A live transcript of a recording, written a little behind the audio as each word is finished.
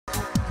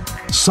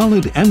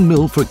solid end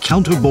mill for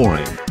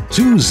counterboring,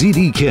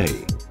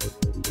 2ZDK.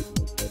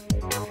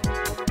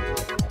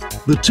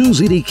 The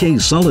 2ZDK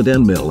solid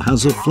end mill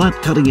has a flat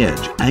cutting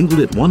edge angled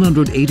at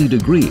 180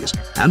 degrees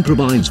and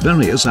provides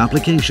various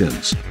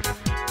applications.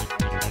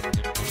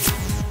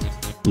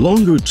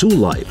 Longer tool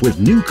life with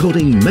new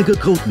coating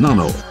MegaCoat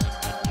Nano.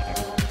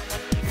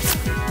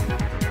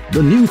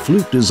 The new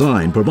flute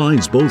design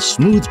provides both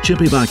smooth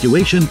chip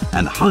evacuation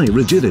and high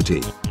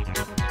rigidity.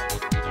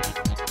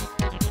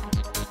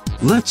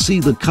 Let's see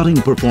the cutting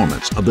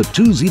performance of the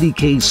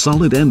 2ZDK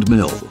solid end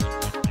mill.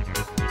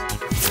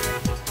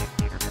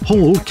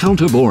 Hole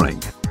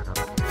counterboring.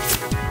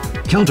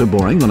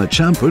 Counterboring on a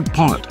chamfered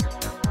part.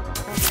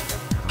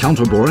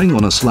 Counterboring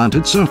on a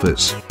slanted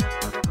surface.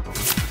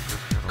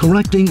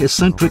 Correcting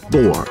eccentric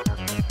bore.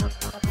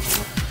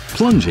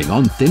 Plunging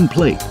on thin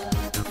plate.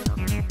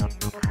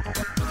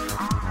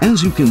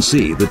 As you can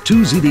see, the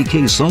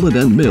 2ZDK solid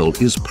end mill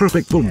is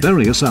perfect for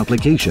various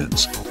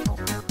applications.